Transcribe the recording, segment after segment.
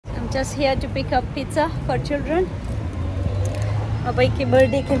just here to pick up pizza for children. Abhay के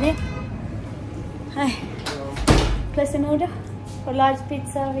birthday के लिए. Hi. Place an order for large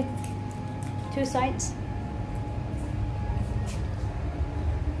pizza with 2 sides.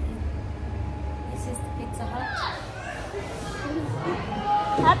 This is the Pizza Hut.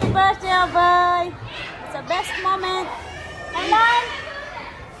 Happy birthday, Abhay! It's the best moment.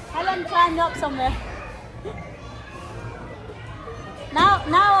 Helen climbed up somewhere. Now,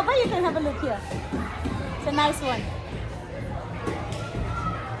 Abhay, you can have a look here. It's a nice one.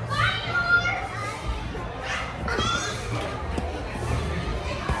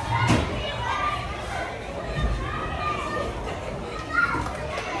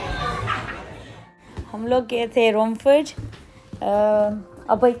 हम लोग गए थे रोमफर्ज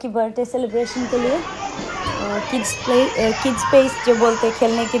अभय की birthday celebration के लिए। Kids space जो बोलते हैं,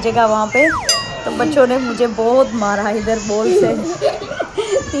 खेलने की जगह वहाँ पे। तो बच्चों ने मुझे बहुत मारा इधर बॉल से।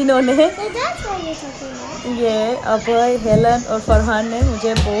 तीनों ने, ये अभय, हेलन और फरहान ने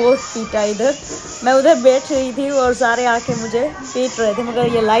मुझे बहुत पीटा इधर। मैं उधर बैठ रही थी और सारे आके मुझे पीट रहे थे,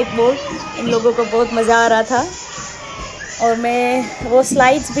 मगर ये लाइट बॉल इन लोगों को बहुत मज़ा आ रहा था। और मैं वो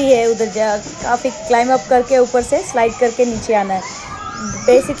स्लाइड्स भी है उधर, जा काफ़ी क्लाइम अप करके ऊपर से स्लाइड करके नीचे आना है।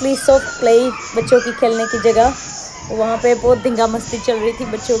 बेसिकली सॉफ्ट प्ले, बच्चों की खेलने की जगह। वहाँ पे बहुत धिंगा मस्ती चल रही थी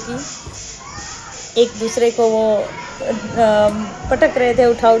बच्चों की। एक दूसरे को वो पटक रहे थे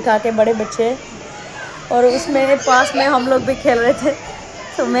उठा के, बड़े बच्चे। और उसमें पास में हम लोग भी खेल रहे थे,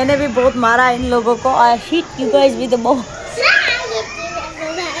 तो मैंने भी बहुत मारा इन लोगों को। I hit you guys with the ball.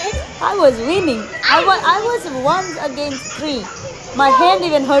 I was winning. I was 1 against 3. My hand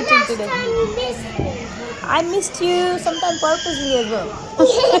even hurting today. I missed you sometime purposely as well.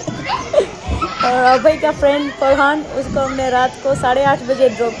 और अभय का फ्रेंड फरहान, उसको हमने रात को 8:30 बजे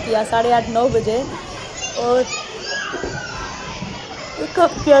ड्रॉप किया, 8:30-9 बजे। और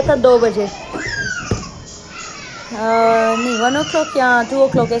पिकअप किया था 2 बजे, नहीं 1 o'clock या 2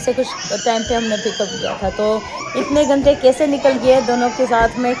 o'clock ऐसे कुछ टाइम पे हमने पिकअप किया था। तो इतने घंटे कैसे निकल गए दोनों के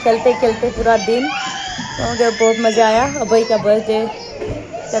साथ में खेलते खेलते पूरा दिन। तो मुझे बहुत मज़ा आया। अभय का बर्थडे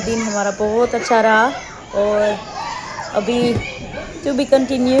का दिन हमारा बहुत अच्छा रहा। और अभी टू बी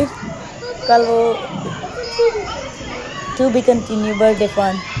कंटिन्यू, कल वो to be continue birthday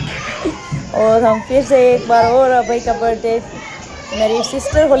fun. और हम फिर से एक बार और अभय का बर्थडे, मेरी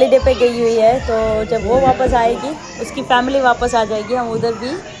सिस्टर हॉलीडे पे गई हुई है, तो जब वो वापस आएगी, उसकी फैमिली वापस आ जाएगी, हम उधर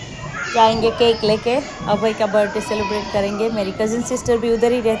भी जाएंगे केक लेके, अभय का बर्थडे सेलिब्रेट करेंगे। मेरी कज़न सिस्टर भी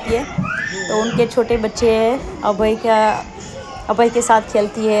उधर ही रहती है, तो उनके छोटे बच्चे हैं। अभय के साथ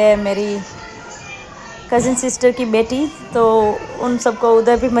खेलती है मेरी कज़न सिस्टर की बेटी, तो उन सबको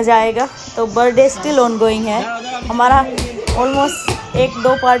उधर भी मज़ा आएगा। तो बर्थडे स्टिल ऑन गोइंग है हमारा। ऑलमोस्ट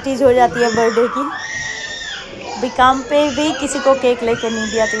 1-2 पार्टीज हो जाती है बर्थडे की। अभी काम पे भी किसी को केक लेके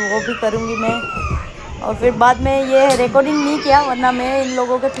नहीं दिया, तो वो भी करूँगी मैं। और फिर बाद में ये रिकॉर्डिंग नहीं किया, वरना मैं इन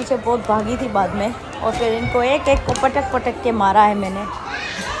लोगों के पीछे बहुत भागी थी बाद में। और फिर इनको एक को पटक के मारा है मैंने।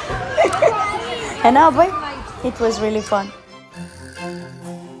 है ना भाई? It was really fun.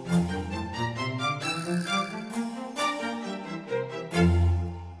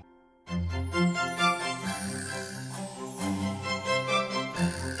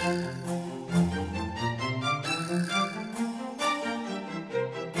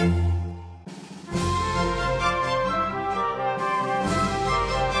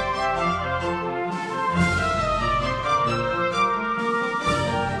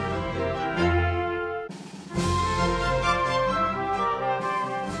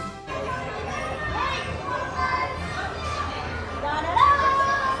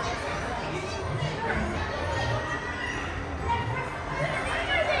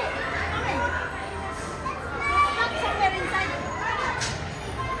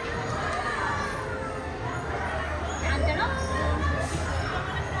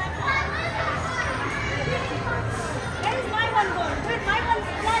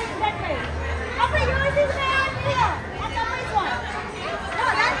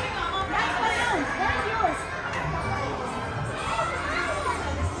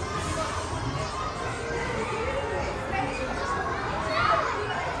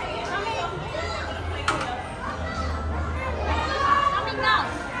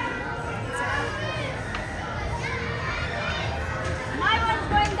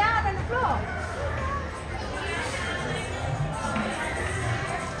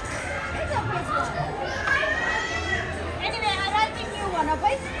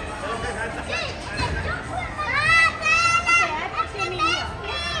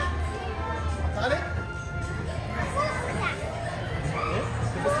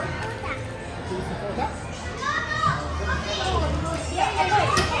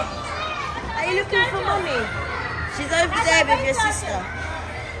 Are you looking for mommy? She's over there with your sister.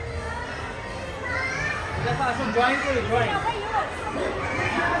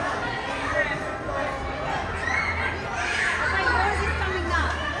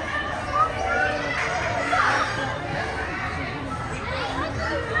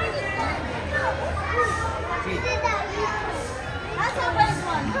 That's our best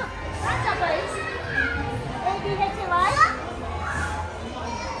one. Look, that's our best.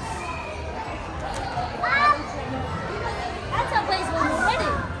 That's our best one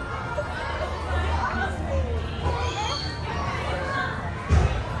already.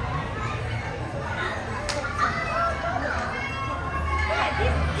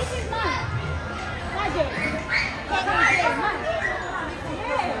 Yeah, this is mine. Vijay. Vijay, mine.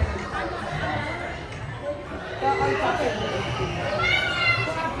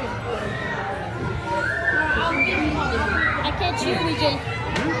 I catch you, Vijay.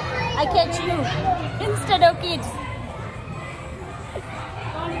 I catch you instead of kids.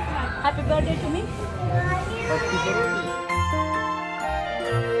 Happy birthday to me.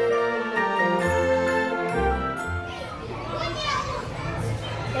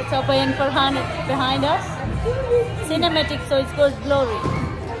 That's Abhay and Farhan behind us. Cinematic, so it goes blurry.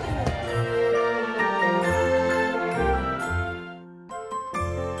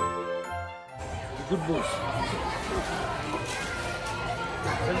 Good boss.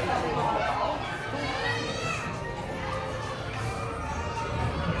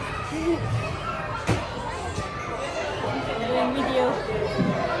 Doing video.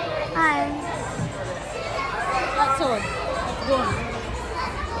 Hi. That's all. That's gone.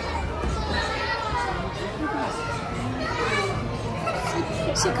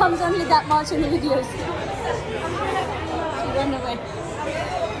 She comes only that much in the videos. She ran away.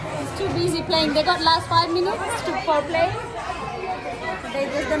 She's too busy playing. They got last 5 minutes for play.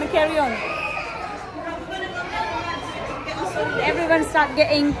 They're just gonna carry on. Everyone start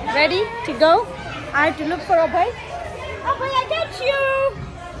getting ready to go. I have to look for Abhay. Abhay, I got you!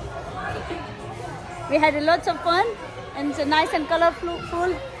 We had lots of fun and it's a nice and colorful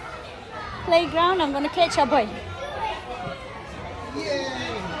playground. I'm gonna catch Abhay.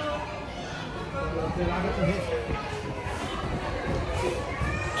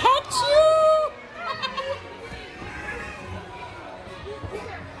 Catch you!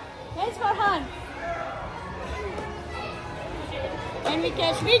 Where's Farhan? And we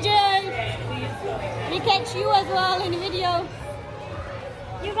catch Vijay. We catch you as well in the video.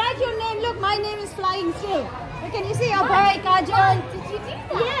 You write your name. Look, my name is flying still. Look, can you see Abhay, Kajal? Did you do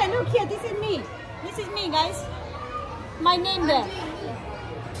that? Yeah, look here. This is me. This is me, guys. My name there.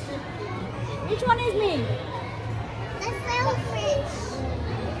 Which one is me? The selfish.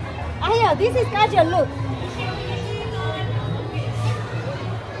 Ah, yeah, this is Kajal. Look.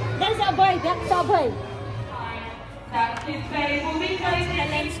 That's Abhay. That's Abhay. This phase will be closing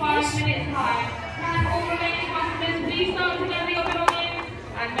in 5 minutes time. Can all remaining customers please start to get the audience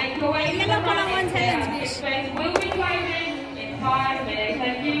and make your way to the front end. This phase will be closing in 5 minutes.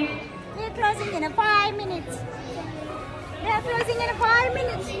 Thank you. We're closing in 5 minutes. They're closing in 5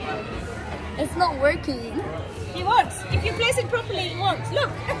 minutes. It's not working. It works. If you place it properly, it works. Look,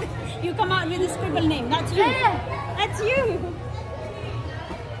 you come out with a scribble name. That's you. Yeah. That's you.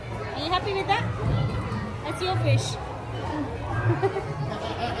 Are you happy with that? That's your fish.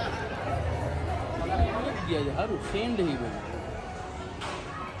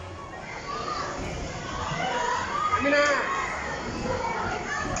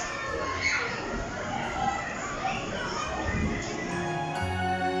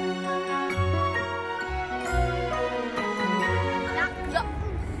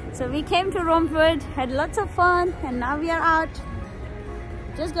 So we came to Romford, had lots of fun, and now we are out.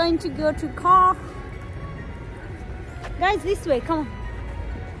 Just going to go to car. Guys, this way, come on.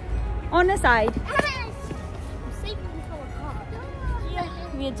 On the side.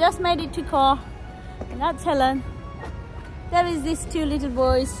 We just made it to car. And that's Helen. There is these two little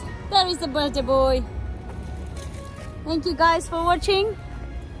boys. There is the birthday boy. Thank you guys for watching.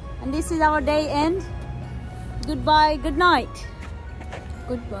 And this is our day end. Goodbye, good night.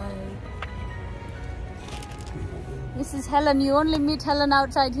 Goodbye. This is Helen. You only meet Helen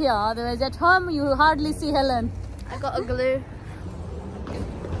outside here. Otherwise at home you hardly see Helen. I got a glue.